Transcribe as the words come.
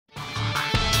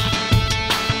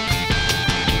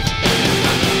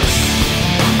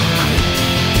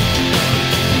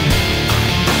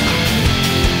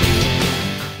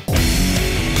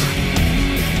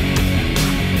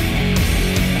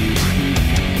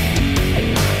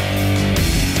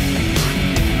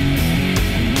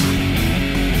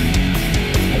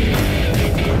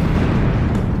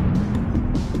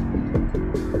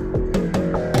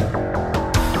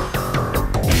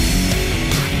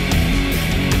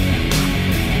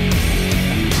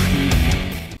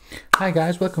Hi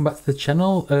guys, welcome back to the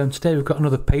channel. Today we've got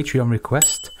another Patreon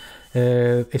request.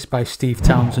 It's by Steve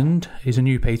Townsend. He's a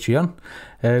new Patreon.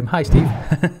 Hi Steve.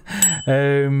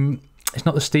 It's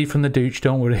not the Steve from the Dooch,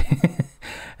 don't worry.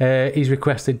 He's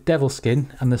requested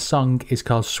Devilskin and the song is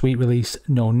called Sweet Release.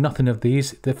 Know nothing of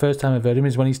these. The first time I've heard him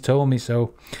is when he's told me,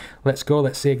 so let's go,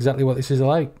 let's see exactly what this is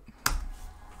like.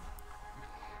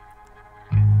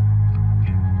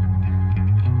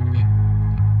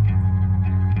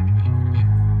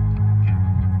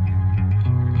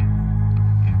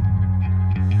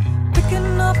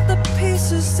 The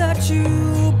pieces that you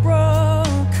broke,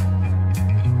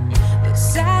 the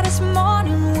saddest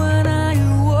morning when I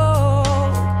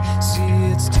awoke. See,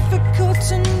 it's difficult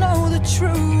to know the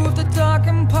truth, the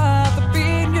darkened path of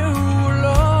being you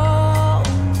alone.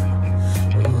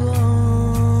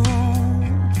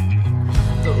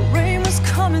 The rain was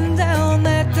coming down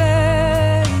that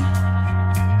day,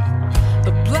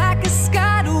 the blackest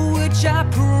sky to which I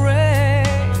prayed.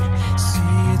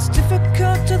 See, it's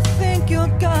difficult to think you're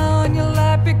gone, your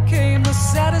life became the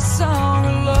saddest song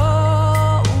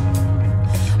alone,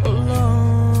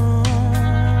 alone.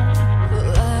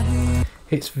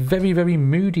 It's very, very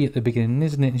moody at the beginning,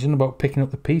 isn't it? It's not about picking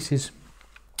up the pieces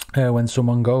when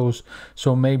someone goes.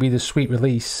 So maybe the sweet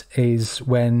release is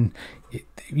when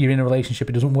you're in a relationship,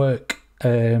 it doesn't work,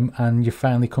 and you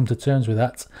finally come to terms with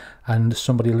that, and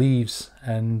somebody leaves,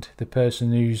 and the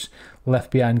person who's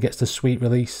left behind gets the sweet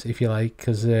release, if you like,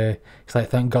 because it's like,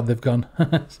 thank God they've gone.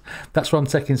 That's what I'm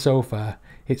taking so far.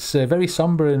 It's very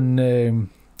somber and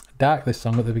dark, this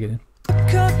song at the beginning.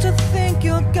 Got to think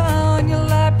you're gone, your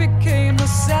life became the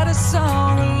saddest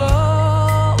song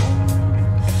alone,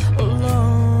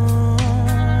 alone.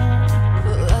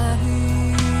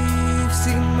 Life's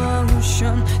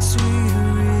emotion, sweet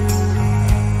release.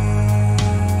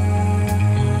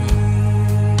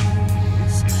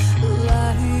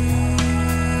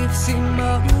 Life's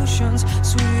emotions,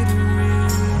 sweet release.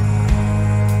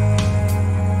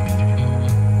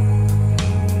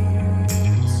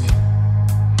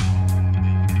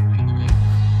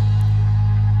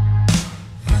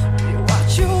 You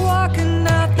watch you walking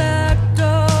out that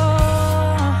door,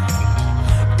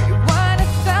 rewind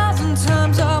 1,000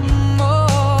 times or more.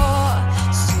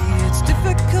 See, it's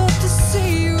difficult to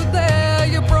see you there,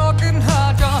 your broken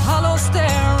heart, your hollow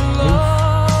stare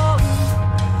alone,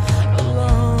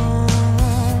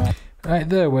 alone. Right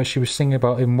there, where she was singing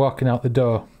about him walking out the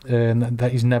door,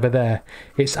 that he's never there.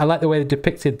 I like the way they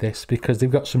depicted this, because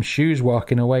they've got some shoes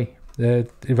walking away,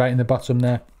 right in the bottom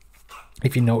there,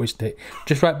 if you noticed it,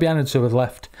 just right behind her to the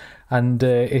left, and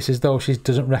it's as though she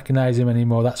doesn't recognise him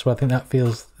anymore. That's what I think that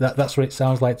feels. That's what it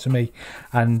sounds like to me,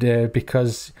 and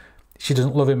because she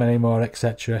doesn't love him anymore,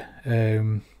 etc.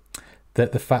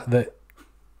 That the fact that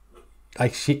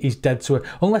he's dead to her,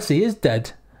 unless he is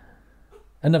dead.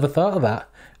 I never thought of that.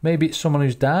 Maybe it's someone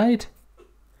who's died,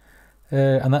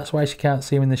 and that's why she can't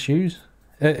see him in the shoes.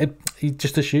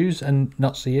 Just the shoes and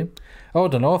not see him. Oh, I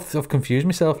don't know. I've confused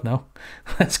myself now.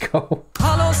 Let's go.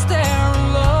 Hollow stare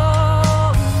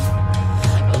alone,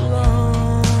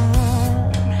 alone.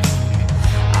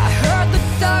 I heard the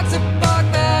dogs that bark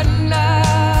that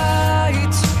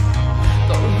night,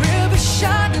 the river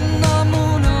shining the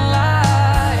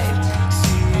moonlight.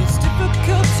 See, it's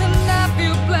difficult to not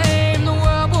feel blame. The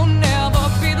world will never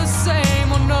be the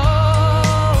same. Oh no,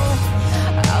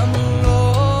 I'm alone.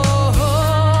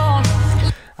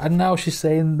 And now she's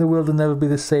saying the world will never be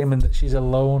the same and that she's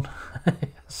alone.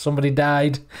 Somebody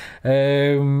died. I'm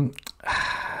going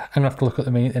to have to look at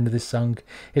the end of this song.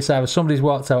 It's either somebody's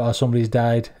walked out or somebody's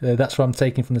died. That's what I'm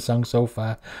taking from the song so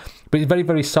far. But it's very,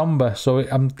 very somber, so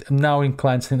I'm now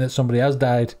inclined to think that somebody has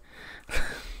died.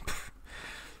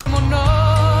 Oh no,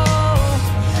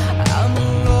 I'm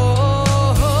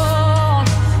alone.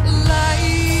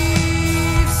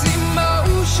 Life's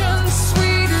emotions,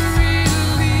 sweet release.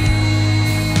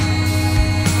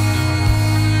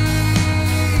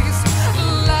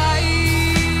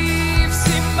 Life's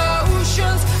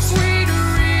emotions, sweet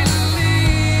release.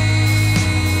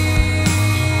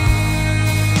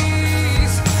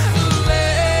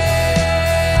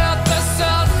 Let the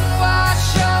sun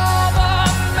wash over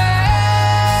me.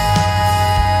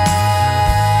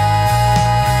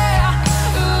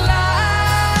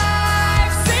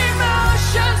 Life's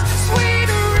emotions, sweet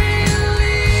release.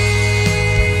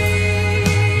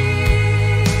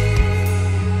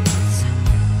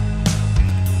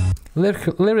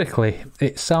 Lyrically,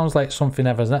 it sounds like something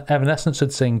Evanescence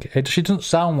would sing. She doesn't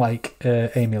sound like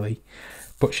Amy Lee,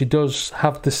 but she does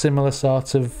have the similar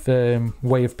sort of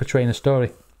way of portraying a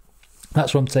story.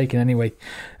 That's what I'm taking anyway.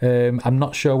 I'm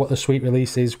not sure what the sweet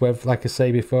release is, whether, like I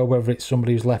say before, whether it's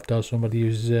somebody who's left or somebody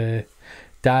who's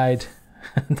died.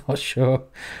 I'm not sure.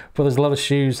 But there's a lot of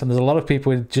shoes, and there's a lot of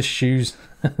people with just shoes,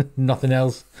 nothing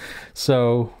else.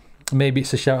 So maybe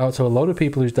it's a shout out to a load of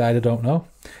people who's died, I don't know.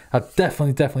 I'd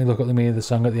definitely look at the meaning of the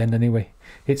song at the end anyway.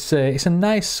 It's a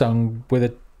nice song with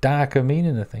a darker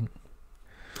meaning, I think.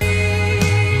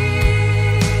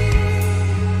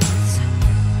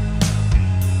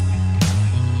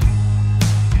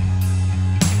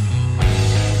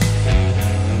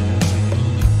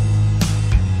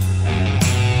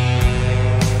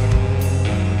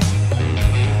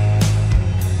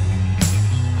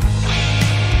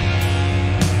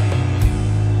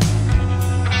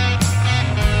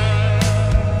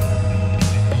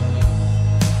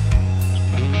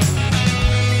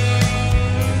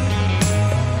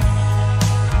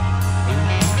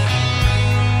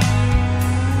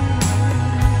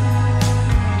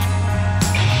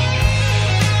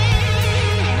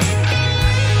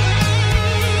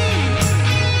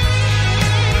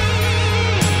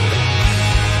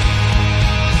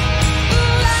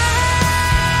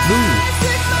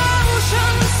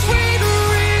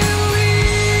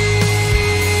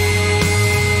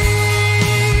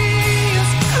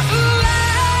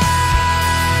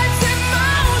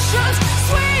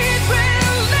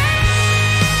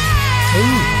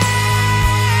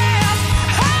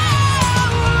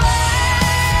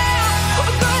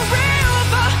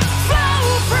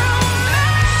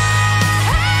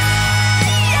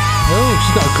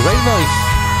 She's got a great voice.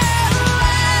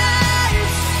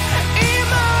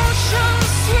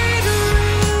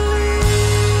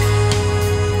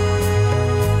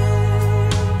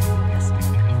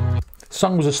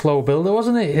 Song was a slow builder,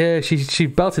 wasn't it? She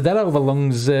belted that out of her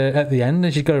lungs at the end,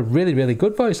 and she's got a really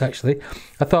good voice, actually.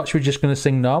 I thought she was just going to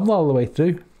sing normal all the way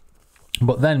through,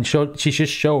 but then she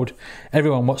just showed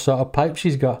everyone what sort of pipe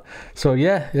she's got. So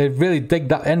yeah, I really dig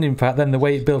that ending part. Then the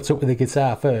way it built up with the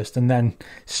guitar first, and then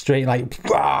straight like,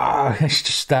 she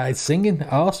just started singing.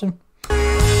 Awesome.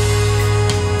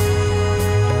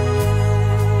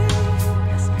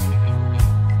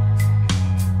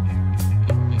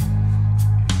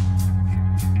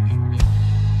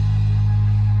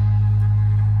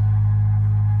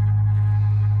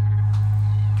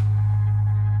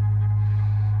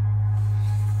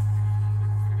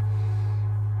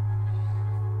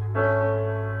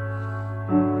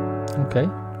 Okay.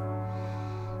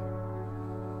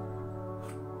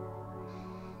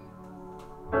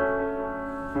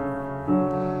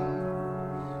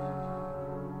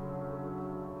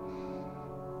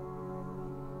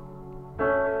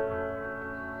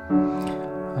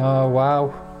 Oh,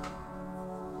 wow.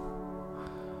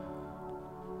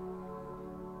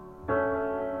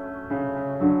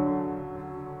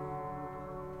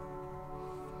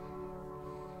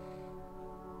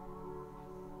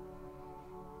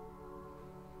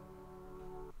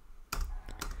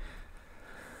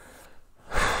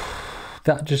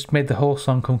 That just made the whole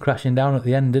song come crashing down at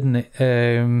the end, didn't it?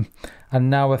 And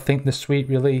now I think the sweet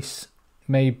release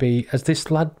may be, as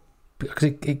this lad, because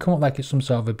it come up like it's some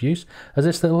sort of abuse, has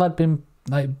this little lad been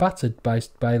like battered by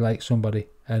like somebody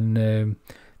and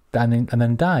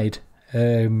then died?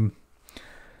 I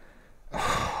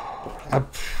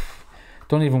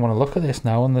don't even want to look at this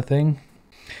now on the thing.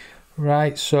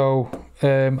 Right, so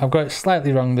I've got it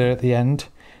slightly wrong there at the end.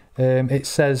 It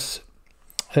says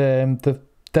the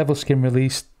Devilskin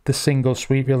released the single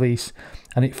Sweet Release,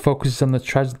 and it focuses on the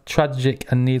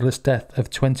tragic and needless death of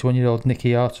 21-year-old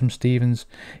Nikki Autumn Stevens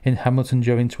in Hamilton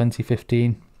during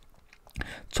 2015.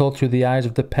 Told through the eyes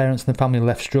of the parents and the family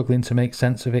left struggling to make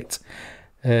sense of it.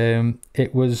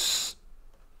 It was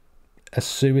a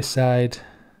suicide.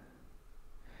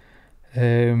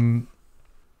 It's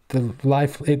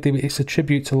a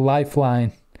tribute to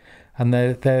Lifeline, and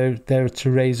they're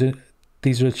to raise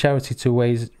these are a charity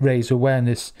to raise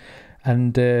awareness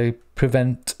and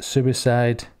prevent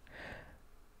suicide.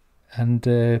 And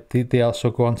they also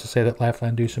go on to say that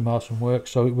Lifeline do some awesome work.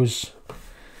 So it was,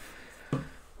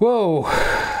 whoa,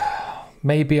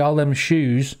 maybe all them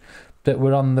shoes that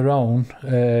were on their own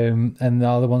and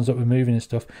all the ones that were moving and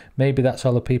stuff, maybe that's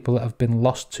all the people that have been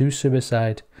lost to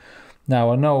suicide.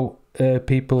 Now I know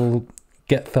people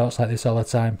get thoughts like this all the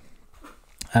time,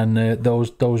 and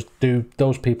those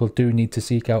people do need to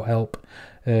seek out help.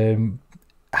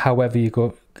 However you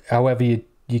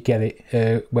get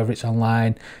it, whether it's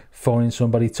online, phoning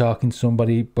somebody, talking to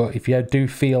somebody. But if you do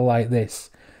feel like this,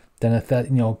 then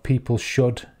people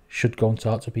should go and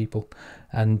talk to people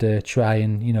and try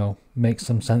and make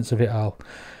some sense of it all.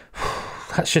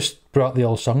 That's just brought the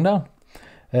old song down.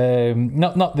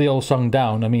 Not the old song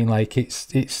down. I mean, like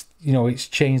it's you know, it's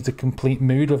changed the complete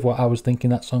mood of what I was thinking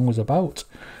that song was about.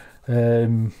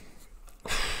 If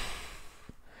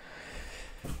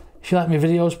you like my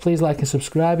videos, please like and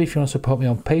subscribe. If you want to support me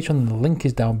on Patreon, the link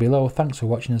is down below. Thanks for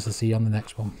watching us. I'll see you on the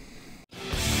next one.